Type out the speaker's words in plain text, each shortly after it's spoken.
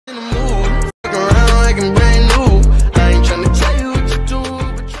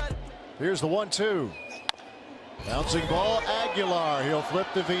Here's the 1-2. Bouncing ball, Aguilar. He'll flip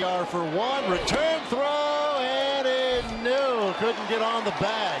the VR for one. Return throw, and it no. Couldn't get on the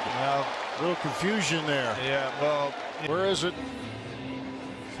bag. Well, a little confusion there. Yeah, well. Where is it?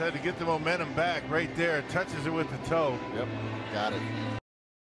 Just had to get the momentum back right there. Touches it with the toe. Yep, got it.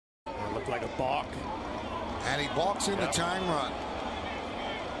 It looked like a balk. And he balks in the time run.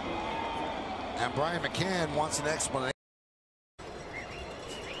 And Brian McCann wants an explanation.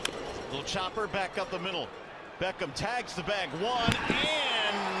 Little chopper back up the middle. Beckham tags the bag one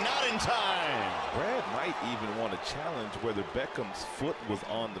and not in time. Brad might even want to challenge whether Beckham's foot was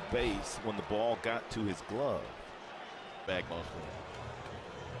on the base when the ball got to his glove. Bag mostly.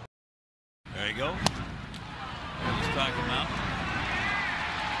 There you go. He's talking about.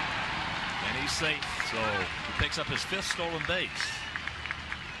 And he's safe. So he picks up his 5th stolen base.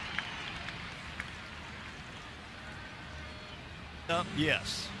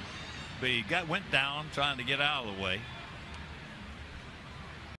 Yes. But he went down trying to get out of the way.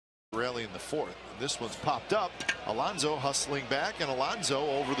 Rally in the 4th. This one's popped up. Alonso hustling back, and Alonso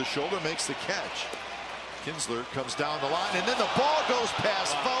over the shoulder makes the catch. Kinsler comes down the line, and then the ball goes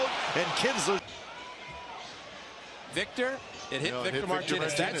past Vogt, and Kinsler. Victor, it hit Victor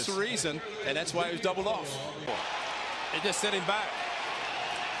Martinez. That's the reason, and that's why he was doubled off. They just set him back.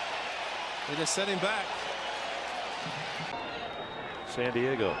 They just set him back. San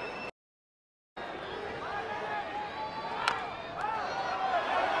Diego.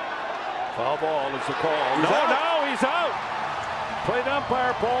 Foul ball is the call. No, he's out. Plate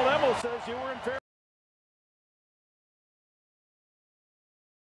umpire Paul Emmel says you were in favor.